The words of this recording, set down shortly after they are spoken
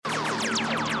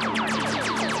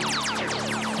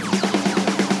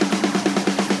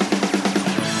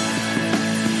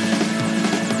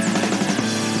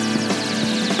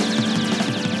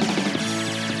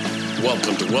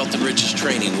Welcome to Wealth and Riches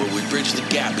Training, where we bridge the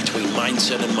gap between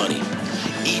mindset and money.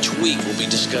 Each week, we'll be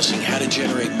discussing how to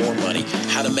generate more money,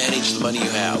 how to manage the money you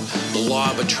have, the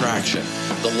law of attraction,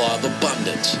 the law of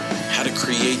abundance, how to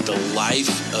create the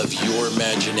life of your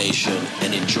imagination,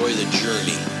 and enjoy the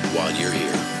journey while you're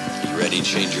here. Are you ready to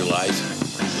change your life?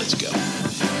 Let's go.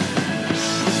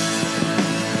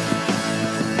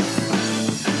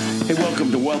 Hey,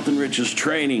 welcome to Wealth and Riches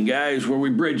Training, guys, where we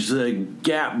bridge the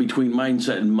gap between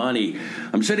mindset and money.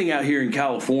 I'm sitting out here in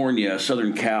California,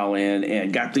 Southern Cal,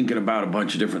 and got thinking about a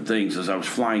bunch of different things. As I was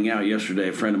flying out yesterday,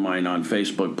 a friend of mine on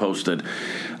Facebook posted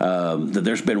that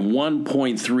there's been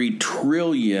 $1.3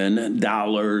 trillion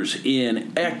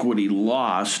in equity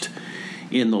lost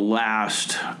in the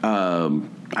last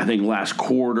last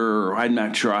quarter. I'm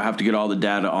not sure. I have to get all the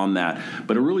data on that.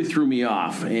 But it really threw me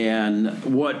off. And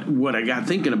what I got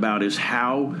thinking about is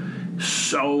how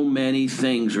so many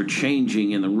things are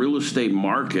changing in the real estate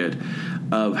market,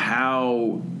 of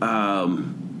how how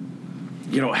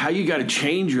you got to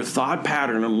change your thought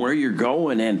pattern and where you're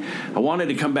going. And I wanted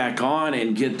to come back on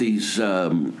and get these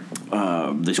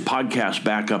podcasts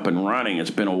back up and running.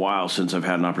 It's been a while since I've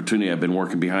had an opportunity. I've been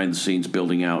working behind the scenes,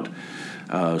 building out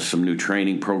some new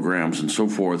training programs and so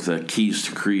forth, keys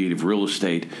to creative real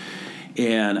estate.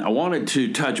 And I wanted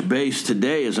to touch base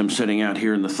today as I'm sitting out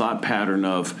here in the thought pattern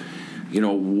of,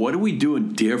 what are we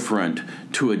doing different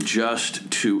to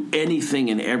adjust to anything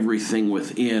and everything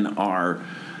within our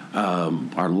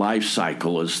life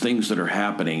cycle as things that are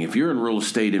happening. If you're in real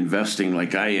estate investing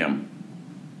like I am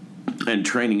and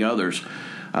training others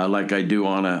like I do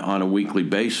on a weekly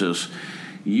basis,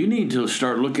 you need to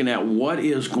start looking at what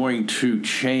is going to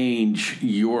change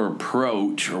your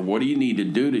approach, or what do you need to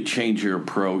do to change your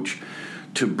approach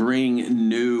to bring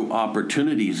new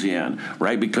opportunities in,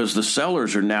 right? Because the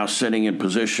sellers are now sitting in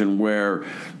position where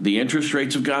the interest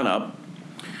rates have gone up.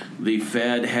 The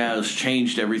Fed has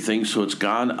changed everything, so it's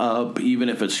gone up, even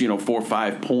if it's 4 or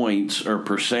 5 points or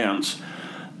percents.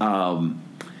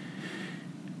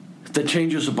 That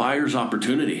changes a buyer's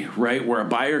opportunity, right? Where a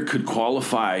buyer could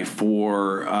qualify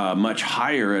for much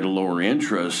higher at a lower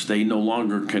interest, they no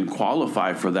longer can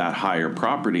qualify for that higher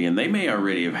property, and they may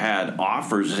already have had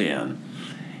offers in,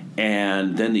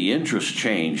 and then the interest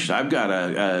changed. I've got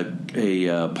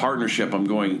a partnership I'm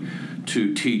going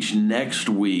to teach next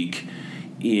week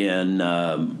in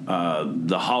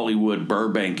the Hollywood,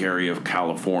 Burbank area of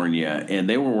California, and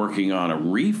they were working on a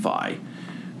refi.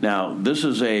 Now, this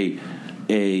is a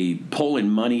pulling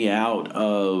money out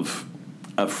of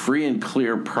a free and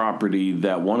clear property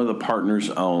that one of the partners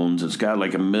owns. It's got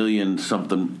like $1 million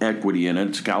something equity in it.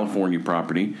 It's a California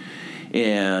property,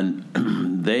 and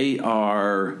they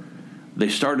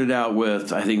started out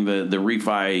with, I think the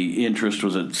refi interest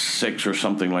was at 6 or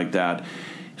something like that,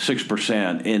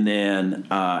 6%, and then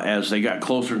as they got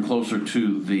closer and closer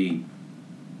to the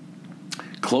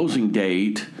closing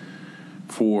date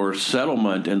for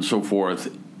settlement and so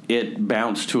forth, it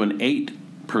bounced to an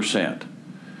 8%.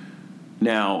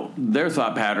 Now, their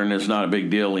thought pattern is not a big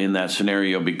deal in that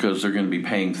scenario because they're going to be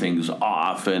paying things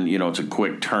off, and it's a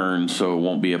quick turn, so it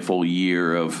won't be a full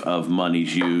year of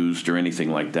monies used or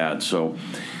anything like that. So,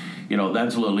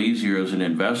 that's a little easier as an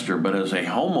investor. But as a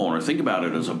homeowner, think about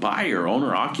it as a buyer,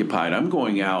 owner-occupied. I'm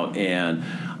going out and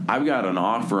I've got an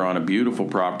offer on a beautiful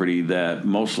property that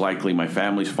most likely my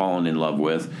family's fallen in love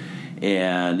with.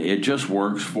 And it just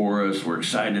works for us. We're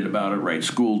excited about it, right?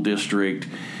 School district,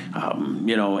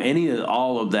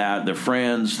 all of that, the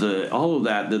friends, all of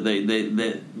that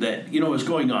is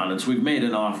going on. And so we've made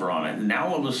an offer on it. And now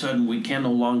all of a sudden we can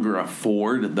no longer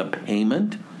afford the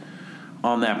payment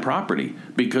on that property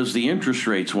because the interest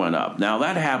rates went up. Now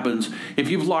that happens if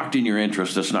you've locked in your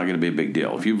interest. That's not going to be a big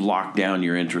deal. If you've locked down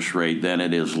your interest rate, then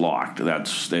it is locked.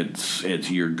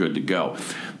 You're good to go.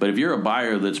 But if you're a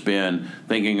buyer that's been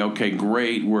thinking, okay,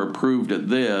 great, we're approved at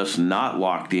this, not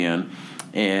locked in,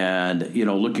 and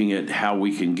looking at how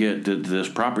we can get to this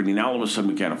property, now all of a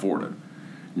sudden we can't afford it.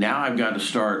 Now I've got to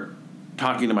start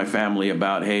talking to my family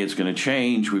about, hey, it's going to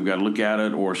change. We've got to look at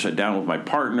it, or sit down with my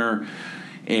partner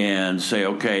and say,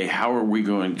 okay, how are we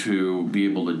going to be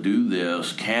able to do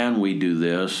this? Can we do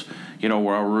this?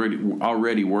 We're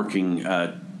already working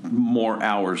more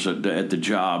hours at the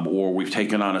job, or we've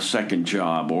taken on a second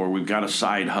job, or we've got a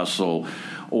side hustle,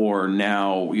 or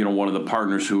now, one of the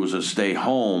partners who was a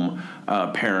stay-home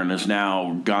parent has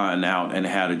now gone out and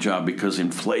had a job because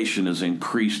inflation has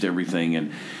increased everything.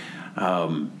 And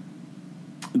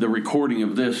the recording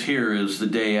of this here is the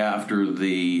day after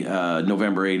the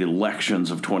November 8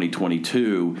 elections of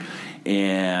 2022.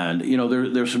 And,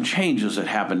 there's some changes that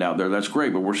happened out there. That's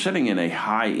great. But we're sitting in a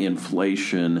high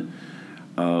inflation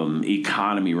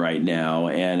economy right now,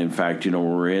 and in fact,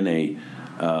 we're in a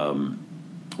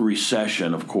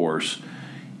recession. Of course,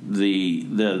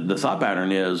 the thought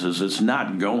pattern is it's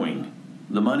not going.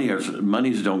 The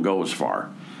monies don't go as far.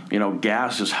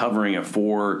 Gas is hovering at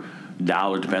 $4.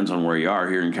 Depends on where you are.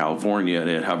 Here in California,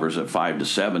 it hovers at $5 to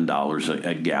 $7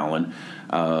 a gallon.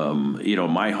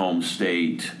 My home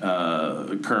state,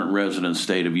 current resident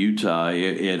state of Utah,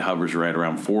 it hovers right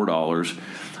around $4.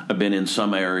 I've been in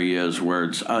some areas where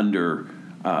it's under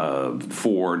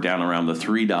 $4, down around the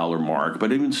 $3 mark.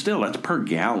 But even still, that's per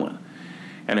gallon.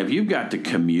 And if you've got to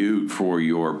commute for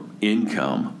your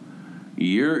income,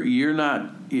 you're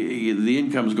not. The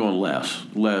income's going less.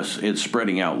 It's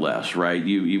spreading out less, right?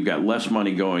 You've got less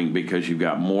money going because you've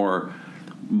got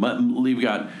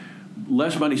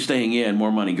less money staying in,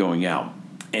 more money going out.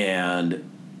 And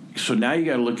so now you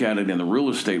got to look at it in the real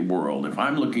estate world. If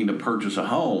I'm looking to purchase a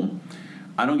home,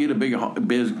 I don't get big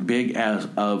as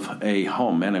of a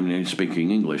home. Man, I'm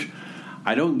speaking English.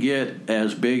 I don't get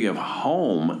as big of a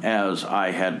home as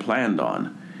I had planned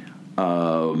on.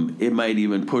 It might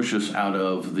even push us out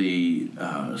of the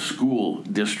school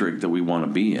district that we want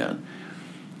to be in.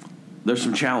 There's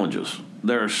some challenges.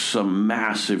 There are some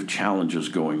massive challenges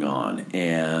going on.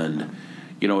 And,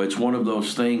 it's one of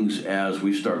those things as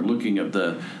we start looking at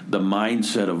the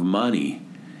mindset of money,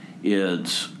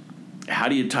 it's how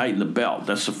do you tighten the belt?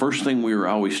 That's the first thing we were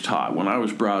always taught. When I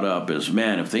was brought up is,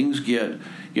 man, if things get,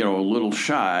 a little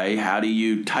shy, how do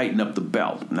you tighten up the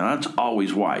belt? Now, that's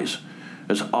always wise.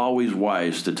 It's always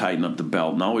wise to tighten up the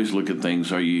belt and always look at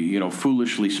things. Are you,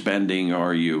 foolishly spending?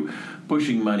 Are you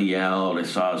pushing money out? I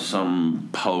saw some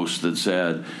post that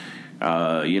said,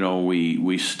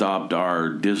 we stopped our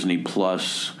Disney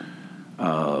Plus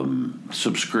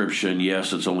subscription.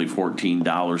 Yes, it's only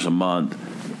 $14 a month,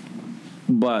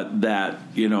 but that,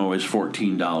 is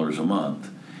 $14 a month.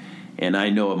 And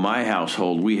I know in my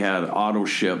household we had a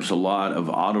lot of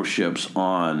auto ships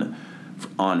on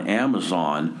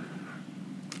Amazon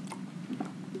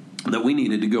that we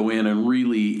needed to go in and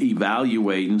really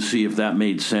evaluate and see if that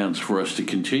made sense for us to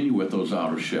continue with those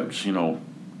auto ships.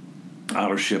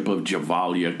 Auto ship of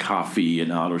Javalia coffee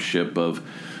and auto ship of,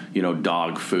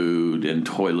 dog food and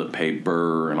toilet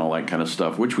paper and all that kind of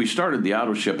stuff, which we started the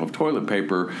auto ship of toilet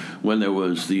paper when there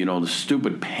was the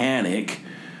stupid panic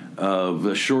of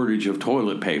the shortage of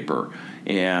toilet paper.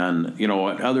 And,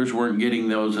 others weren't getting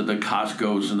those at the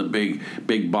Costco's and the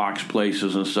big box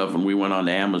places and stuff. And we went on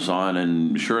to Amazon,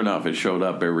 and sure enough, it showed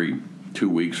up every 2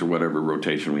 weeks or whatever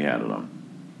rotation we had it on.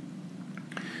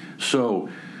 So,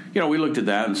 we looked at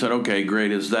that and said, okay,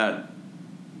 great. Is that,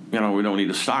 we don't need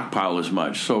to stockpile as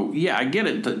much. So, yeah, I get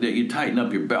it that you tighten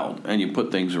up your belt and you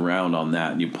put things around on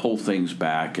that and you pull things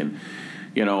back and,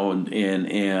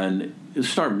 and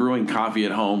start brewing coffee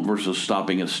at home versus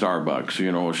stopping at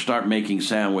Starbucks, or start making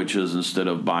sandwiches instead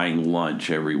of buying lunch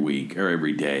every week or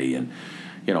every day. And,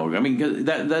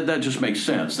 that just makes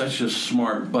sense. That's just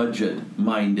smart,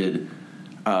 budget-minded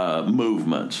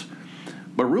movements.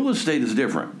 But real estate is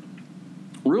different.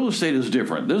 Real estate is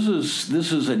different. This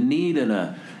is a need and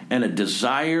a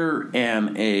desire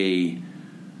and a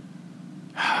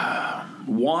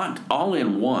want all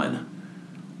in one.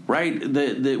 Right?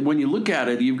 When you look at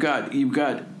it, you've got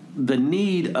the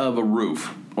need of a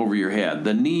roof over your head,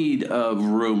 the need of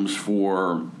rooms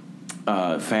for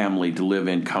family to live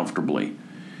in comfortably,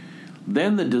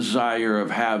 then the desire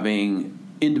of having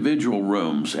individual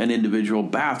rooms and individual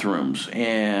bathrooms,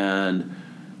 and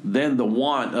then the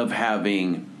want of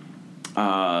having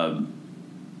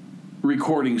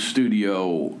recording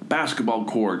studio, basketball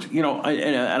courts, and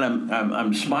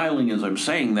I'm smiling as I'm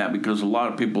saying that because a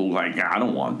lot of people are like, I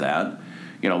don't want that.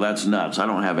 That's nuts. I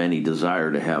don't have any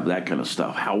desire to have that kind of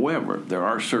stuff. However, there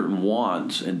are certain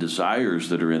wants and desires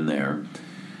that are in there.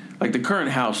 Like the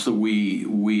current house that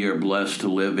we are blessed to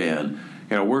live in,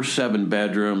 we're 7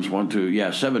 bedrooms,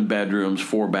 7 bedrooms,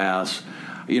 4 baths.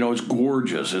 It's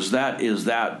gorgeous. Is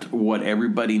that what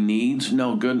everybody needs?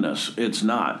 No, goodness, it's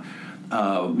not.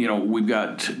 We've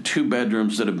got 2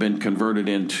 bedrooms that have been converted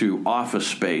into office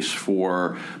space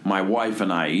for my wife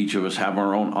and I. Each of us have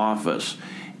our own office.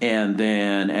 And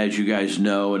then, as you guys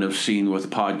know and have seen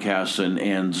with podcasts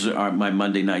and my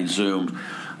Monday night Zoom,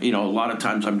 a lot of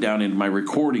times I'm down in my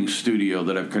recording studio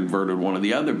that I've converted one of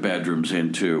the other bedrooms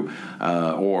into,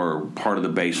 or part of the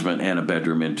basement and a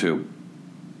bedroom into.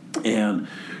 And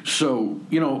so,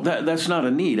 that's not a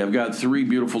need. I've got 3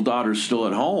 beautiful daughters still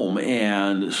at home.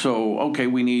 And so, okay,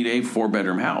 we need a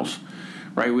 4-bedroom house.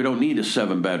 right? We don't need a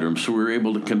 7-bedroom. So we were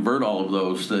able to convert all of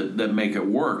those that make it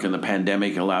work. And the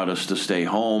pandemic allowed us to stay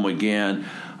home again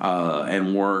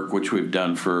and work, which we've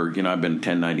done for, I've been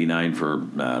 1099 for,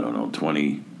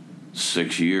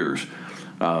 26 years.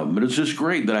 But it's just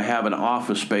great that I have an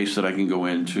office space that I can go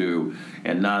into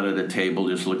and not at a table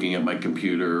just looking at my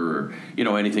computer or,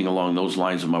 anything along those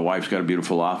lines. And my wife's got a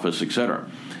beautiful office, etc.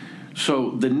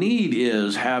 So the need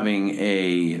is having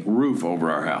a roof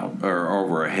over our house or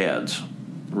over our heads,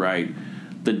 right?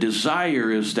 The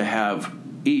desire is to have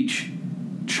each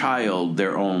child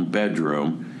their own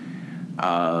bedroom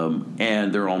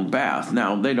and their own bath.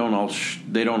 Now they don't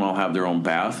all have their own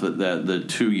bath. The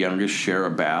two youngest share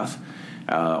a bath.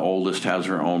 Oldest has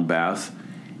her own bath,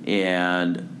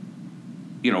 and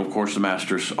of course, the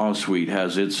master ensuite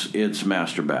has its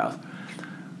master bath.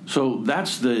 So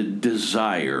that's the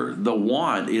desire. The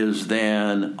want is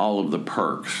then all of the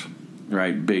perks,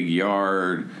 right? Big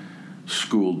yard,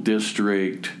 school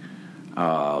district,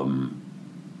 nice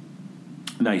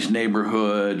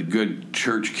neighborhood, good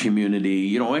church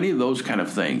community, any of those kind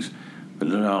of things. But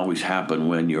it doesn't always happen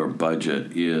when your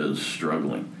budget is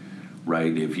struggling.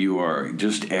 Right, if you are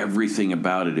just everything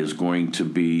about it is going to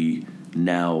be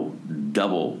now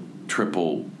double,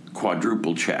 triple,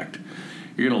 quadruple checked.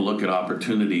 You're going to look at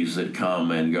opportunities that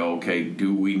come and go, okay,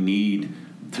 do we need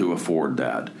to afford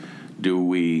that? Do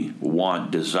we want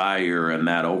desire and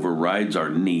that overrides our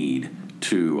need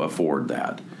to afford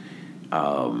that?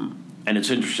 And it's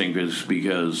interesting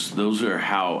because those are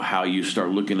how you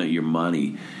start looking at your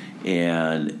money.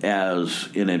 And as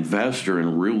an investor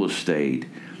in real estate,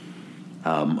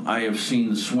 I have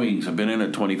seen swings. I've been in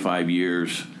it 25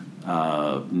 years,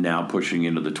 now pushing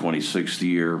into the 26th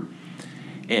year.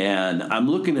 And I'm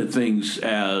looking at things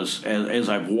as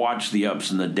I've watched the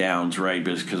ups and the downs, right?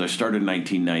 Because I started in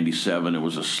 1997. It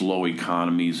was a slow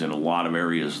economies in a lot of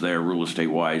areas there, real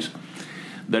estate-wise.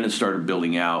 Then it started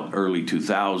building out early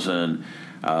 2000.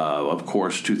 Of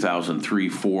course, 2003,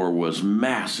 4 was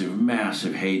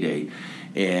massive heyday.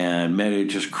 And made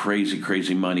just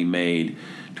crazy money made.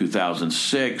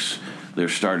 2006, there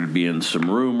started being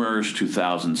some rumors.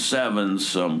 2007,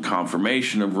 some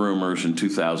confirmation of rumors. In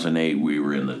 2008, we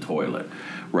were in the toilet,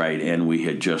 right? And we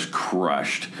had just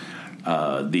crushed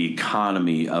the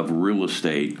economy of real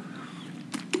estate,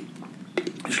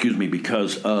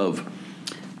 because of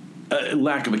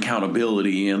lack of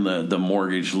accountability in the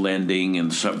mortgage lending and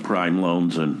subprime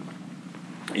loans. And,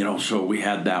 so we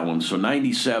had that one. So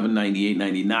 97, 98,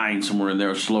 99, somewhere in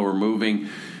there, slower moving.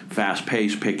 Fast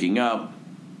pace picking up.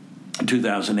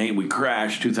 2008 we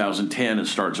crashed. 2010 it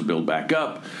starts to build back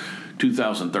up.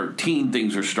 2013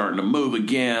 things are starting to move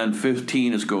again.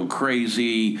 15 is going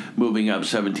crazy, moving up.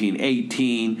 17,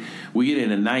 18. We get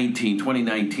into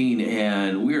 2019,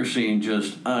 and we are seeing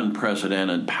just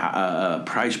unprecedented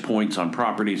price points on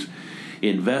properties.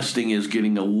 Investing is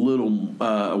getting a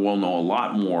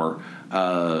lot more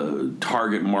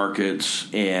target markets,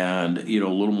 and a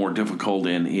little more difficult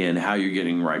in how you're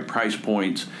getting the right price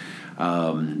points.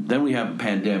 Then we have a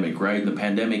pandemic, right? The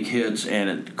pandemic hits,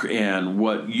 and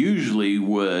what usually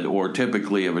would, or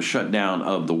typically of a shutdown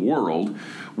of the world,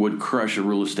 would crush a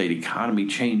real estate economy,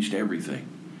 changed everything.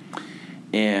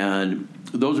 And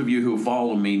those of you who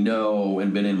follow me know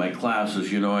and been in my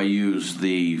classes, I use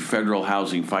the Federal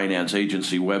Housing Finance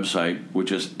Agency website,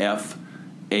 which is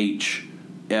FHFA.gov,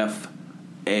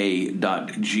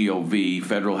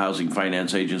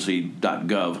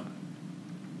 federalhousingfinanceagency.gov,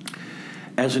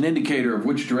 as an indicator of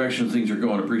which direction things are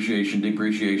going, appreciation,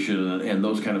 depreciation, and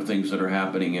those kind of things that are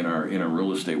happening in our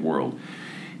real estate world.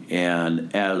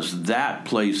 And as that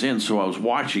plays in, so I was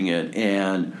watching it,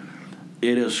 and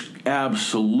it is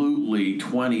absolutely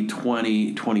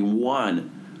 2020,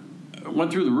 21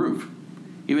 went through the roof.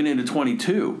 Even into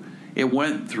 22, it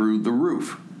went through the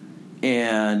roof.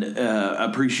 And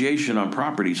appreciation on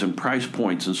properties and price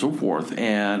points and so forth.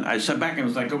 And I sat back and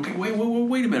was like, okay, wait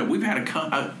a minute. We've had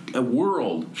a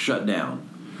world shut down.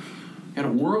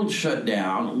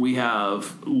 We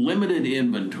have limited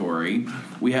inventory.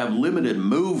 We have limited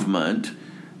movement.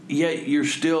 Yet you're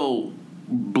still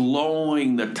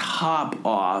blowing the top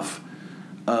off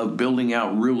of building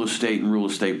out real estate and real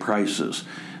estate prices.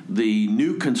 The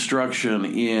new construction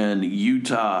in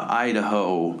Utah,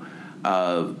 Idaho,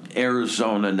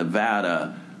 Arizona,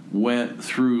 Nevada went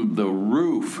through the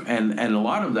roof, and a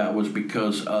lot of that was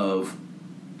because of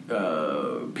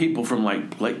people from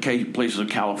like places of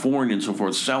California and so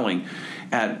forth selling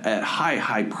at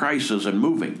high prices and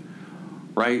moving,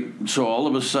 right? So all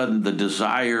of a sudden the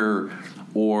desire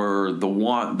or the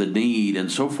want, the need,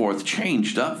 and so forth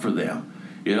changed up for them.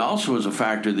 it also is a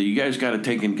factor that you guys got to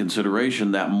take in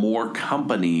consideration that more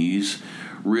companies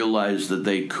realize that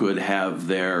they could have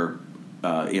their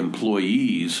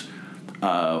employees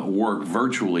work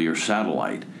virtually or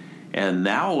satellite. And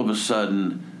now all of a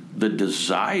sudden, the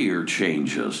desire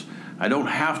changes. I don't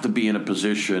have to be in a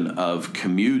position of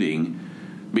commuting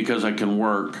because I can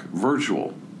work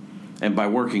virtual. And by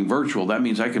working virtual, that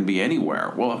means I can be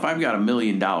anywhere. Well, if I've got $1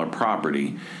 million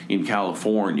property in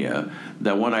California,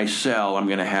 that when I sell, I'm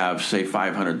going to have, say,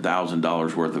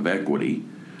 $500,000 worth of equity,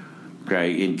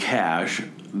 okay, in cash,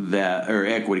 or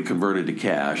equity converted to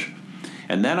cash.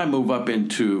 And then I move up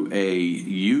into a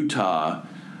Utah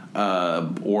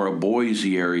or a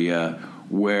Boise area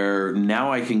where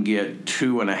now I can get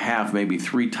 2.5, maybe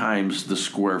 3 times the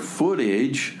square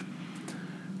footage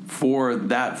for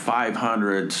that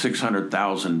 $500,000,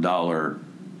 $600,000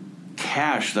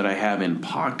 cash that I have in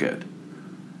pocket.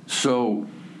 So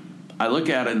I look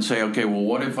at it and say, okay, well,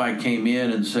 what if I came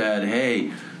in and said,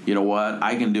 hey, you know what,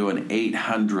 I can do an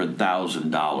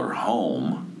 $800,000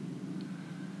 home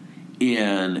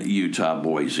in Utah,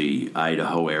 Boise,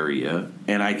 Idaho area,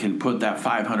 and I can put that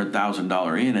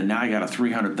 $500,000 in, and now I got a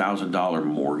 $300,000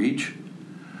 mortgage.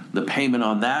 The payment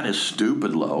on that is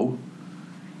stupid low.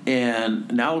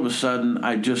 And now all of a sudden,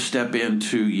 I just step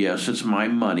into, yes, it's my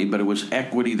money, but it was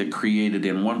equity that created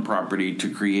in one property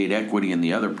to create equity in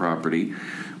the other property,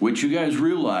 which you guys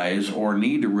realize or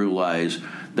need to realize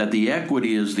that the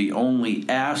equity is the only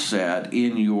asset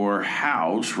in your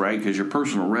house, right? Because your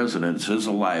personal residence is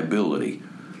a liability.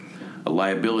 A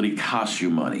liability costs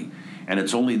you money. And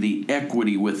it's only the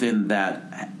equity within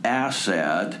that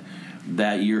asset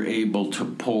that you're able to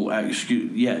pull, let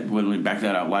me back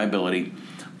that out, liability.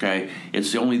 Okay,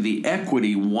 it's only the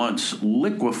equity once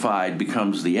liquefied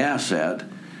becomes the asset.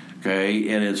 Okay,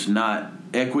 and it's not,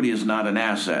 equity is not an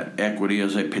asset. Equity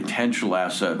is a potential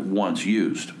asset once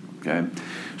used. Okay,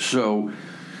 so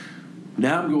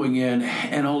now I'm going in,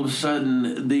 and all of a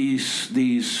sudden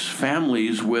these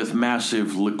families with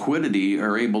massive liquidity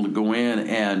are able to go in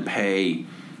and pay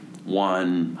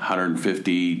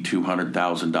 $150,000,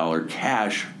 $200,000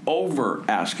 cash over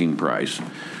asking price,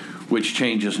 which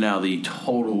changes now the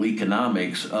total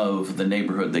economics of the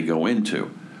neighborhood they go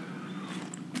into.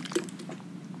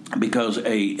 Because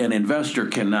an investor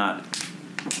cannot,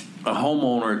 a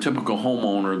homeowner, a typical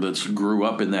homeowner that's grew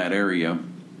up in that area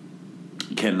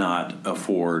cannot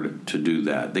afford to do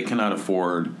that. They cannot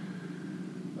afford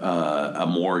a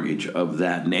mortgage of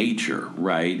that nature,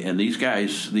 right? And these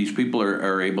people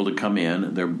are able to come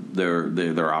in,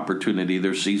 their opportunity,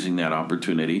 they're seizing that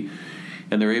opportunity,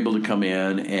 and they're able to come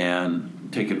in and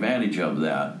take advantage of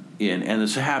that. And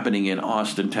it's happening in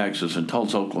Austin, Texas, and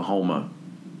Tulsa, Oklahoma.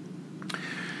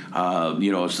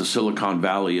 It's the Silicon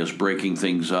Valley is breaking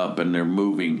things up, and they're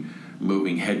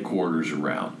moving headquarters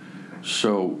around.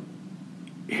 So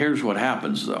here's what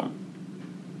happens, though.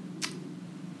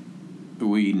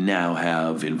 We now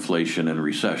have inflation and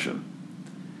recession.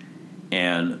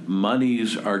 And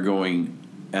monies are going,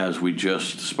 as we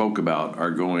just spoke about,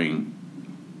 are going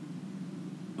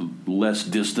less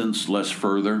distance, less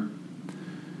further,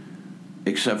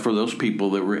 except for those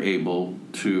people that were able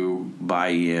to buy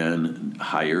in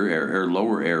higher or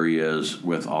lower areas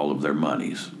with all of their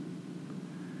monies.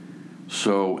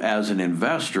 So as an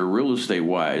investor, real estate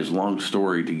wise, long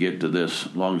story to get to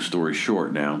this, long story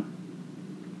short now,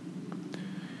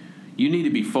 you need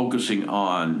to be focusing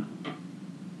on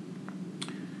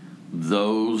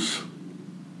those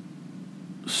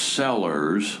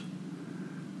sellers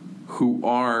who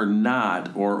are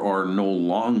not or are no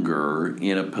longer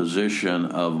in a position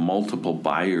of multiple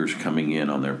buyers coming in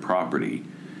on their property.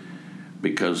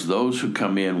 Because those who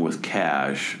come in with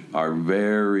cash are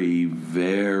very,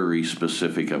 very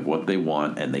specific of what they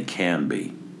want, and they can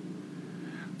be.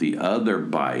 The other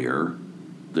buyer,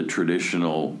 the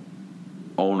traditional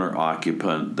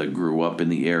owner-occupant that grew up in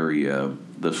the area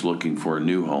that's looking for a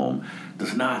new home,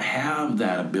 does not have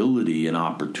that ability and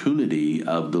opportunity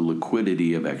of the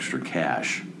liquidity of extra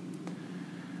cash.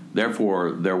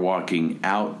 Therefore, they're walking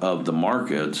out of the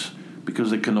markets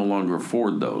because they can no longer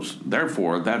afford those.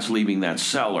 Therefore, that's leaving that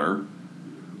seller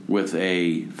with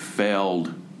a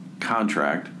failed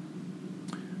contract,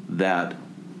 that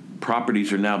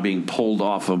properties are now being pulled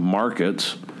off of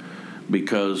markets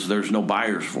because there's no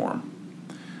buyers for them.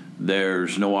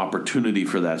 There's no opportunity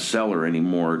for that seller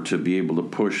anymore to be able to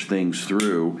push things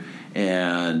through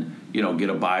and, get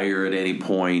a buyer at any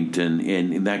point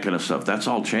and that kind of stuff. That's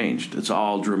all changed. It's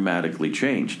all dramatically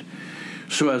changed.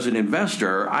 So as an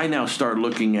investor, I now start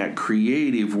looking at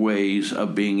creative ways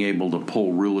of being able to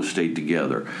pull real estate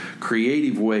together,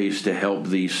 creative ways to help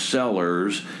these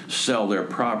sellers sell their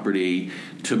property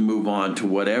to move on to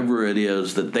whatever it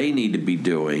is that they need to be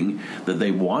doing, that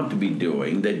they want to be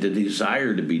doing, that they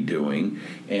desire to be doing,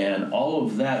 and all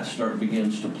of that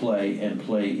begins to play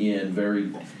in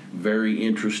very, very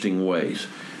interesting ways.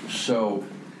 So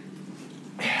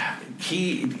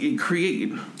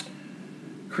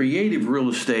creative real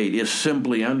estate is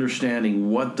simply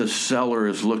understanding what the seller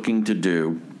is looking to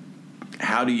do.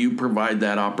 How do you provide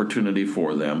that opportunity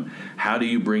for them? How do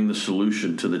you bring the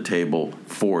solution to the table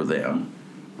for them?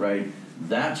 Right?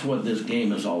 That's what this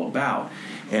game is all about.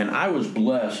 And I was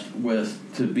blessed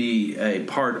to be a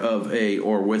part of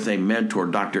with a mentor,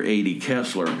 Dr. A.D.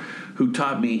 Kessler, who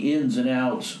taught me ins and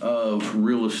outs of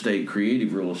real estate,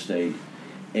 creative real estate.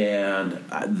 And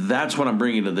that's what I'm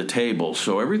bringing to the table.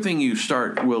 So everything you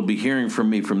will be hearing from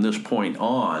me from this point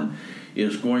on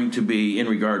is going to be, in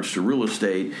regards to real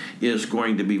estate, is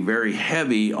going to be very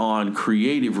heavy on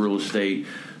creative real estate,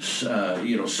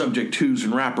 subject twos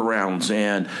and wraparounds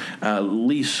and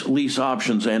lease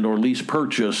options and or lease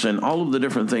purchase and all of the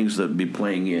different things that be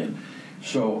playing in.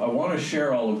 So I want to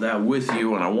share all of that with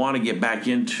you, and I want to get back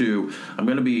into, I'm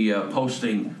going to be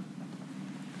posting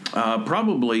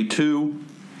probably 2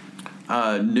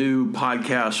 new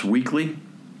podcasts weekly,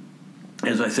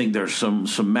 as I think there's some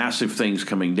massive things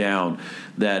coming down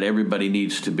that everybody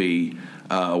needs to be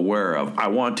aware of. I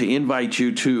want to invite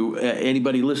you to,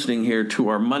 anybody listening here, to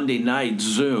our Monday night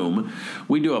Zoom.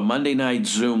 We do a Monday night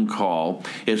Zoom call.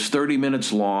 It's 30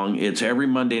 minutes long. It's every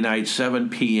Monday night, 7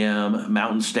 p.m.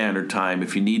 Mountain Standard Time.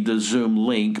 If you need the Zoom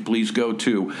link, please go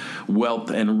to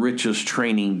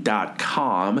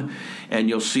wealthandrichestraining.com, and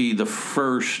you'll see the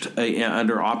first,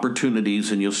 under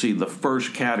opportunities, and you'll see the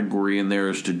first category in there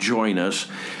is to join us.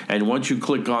 And once you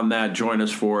click on that, join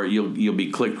us for it, you'll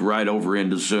be clicked right over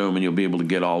into Zoom, and you'll be able to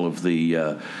get all of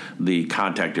the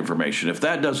contact information. If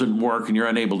that doesn't work and you're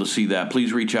unable to see that,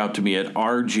 please reach out to me at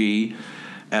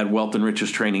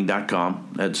rg@wealthandrichestraining.com.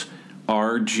 That's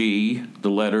RG,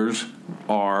 the letters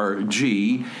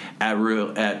RG at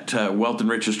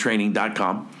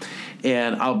wealthandrichestraining.com.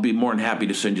 And I'll be more than happy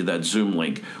to send you that Zoom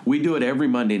link. We do it every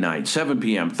Monday night, 7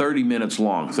 p.m., 30 minutes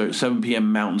long, 7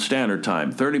 p.m. Mountain Standard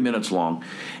Time, 30 minutes long,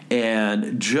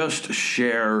 and just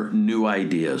share new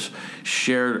ideas,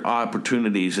 share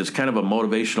opportunities. It's kind of a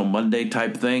motivational Monday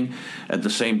type thing. At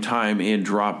the same time, in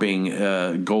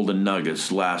dropping golden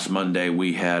nuggets. Last Monday,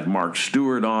 we had Mark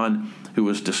Stewart on, who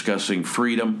was discussing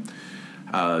freedom.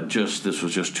 This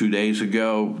was just 2 days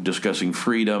ago, discussing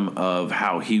freedom, of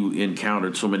how he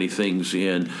encountered so many things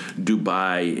in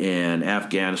Dubai and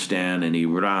Afghanistan and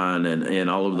Iran and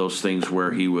all of those things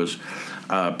where he was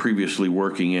previously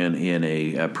working in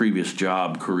a previous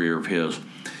job career of his.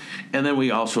 And then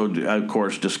we also, of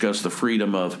course, discussed the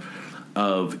freedom of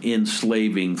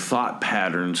enslaving thought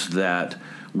patterns that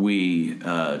we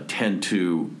tend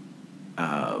to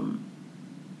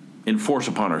enforce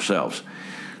upon ourselves.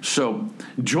 So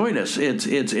join us.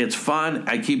 It's fun.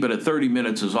 I keep it at 30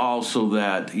 minutes is all, so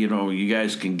that you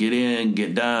guys can get in,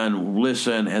 get done,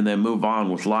 listen, and then move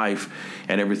on with life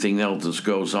and everything else that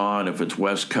goes on. If it's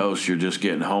West Coast, you're just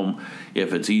getting home.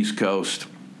 If it's East Coast,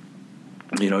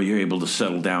 you're able to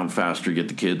settle down faster, get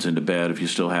the kids into bed if you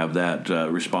still have that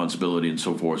responsibility and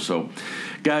so forth. So,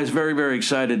 guys, very, very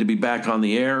excited to be back on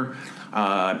the air.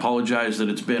 I apologize that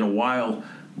it's been a while,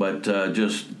 but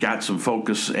just got some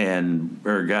focus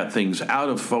or got things out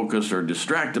of focus or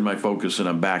distracted my focus, and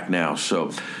I'm back now. So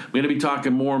I'm going to be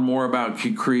talking more and more about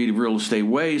creative real estate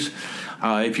ways.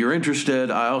 If you're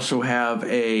interested, I also have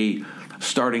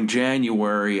starting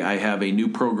January, I have a new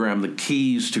program, The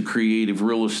Keys to Creative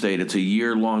Real Estate. It's a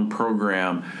year-long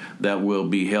program that will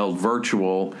be held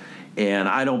virtual, and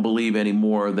I don't believe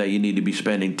anymore that you need to be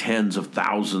spending tens of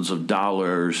thousands of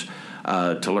dollars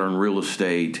to learn real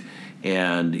estate.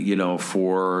 And,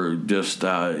 for just,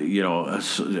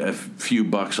 a few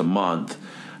bucks a month,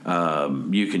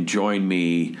 you can join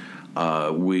me,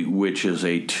 which is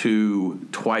a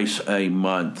twice a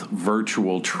month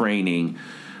virtual training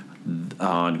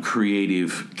on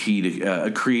creative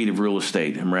real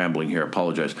estate. I'm rambling here. I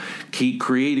apologize. Key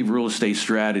creative real estate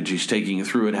strategies, taking you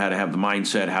through it, how to have the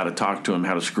mindset, how to talk to them,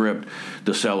 how to script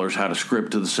the sellers, how to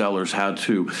script to the sellers, how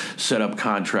to set up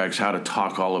contracts, how to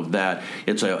talk, all of that.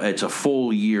 It's a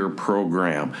full year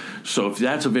program. So if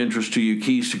that's of interest to you,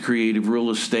 Keys to Creative Real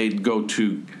Estate, go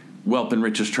to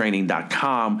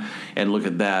wealthandrichestraining.com and look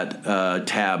at that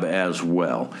tab as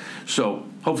well. So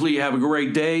hopefully you have a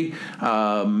great day.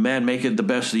 Man, make it the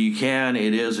best that you can.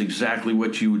 It is exactly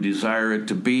what you desire it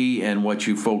to be and what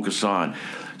you focus on.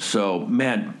 So,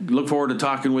 man, look forward to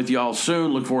talking with you all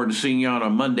soon. Look forward to seeing you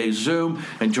on Monday's Zoom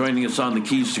and joining us on the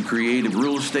Keys to Creative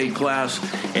Real Estate class.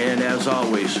 And as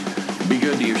always, be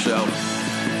good to yourself.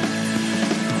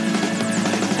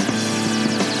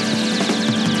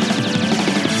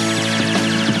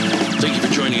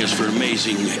 Joining us for an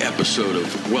amazing episode of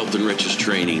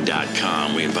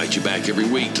wealthandrichestraining.com. We invite you back every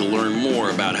week to learn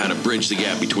more about how to bridge the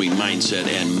gap between mindset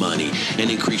and money and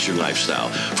increase your lifestyle.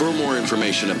 For more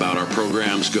information about our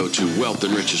programs, go to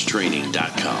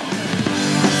wealthandrichestraining.com.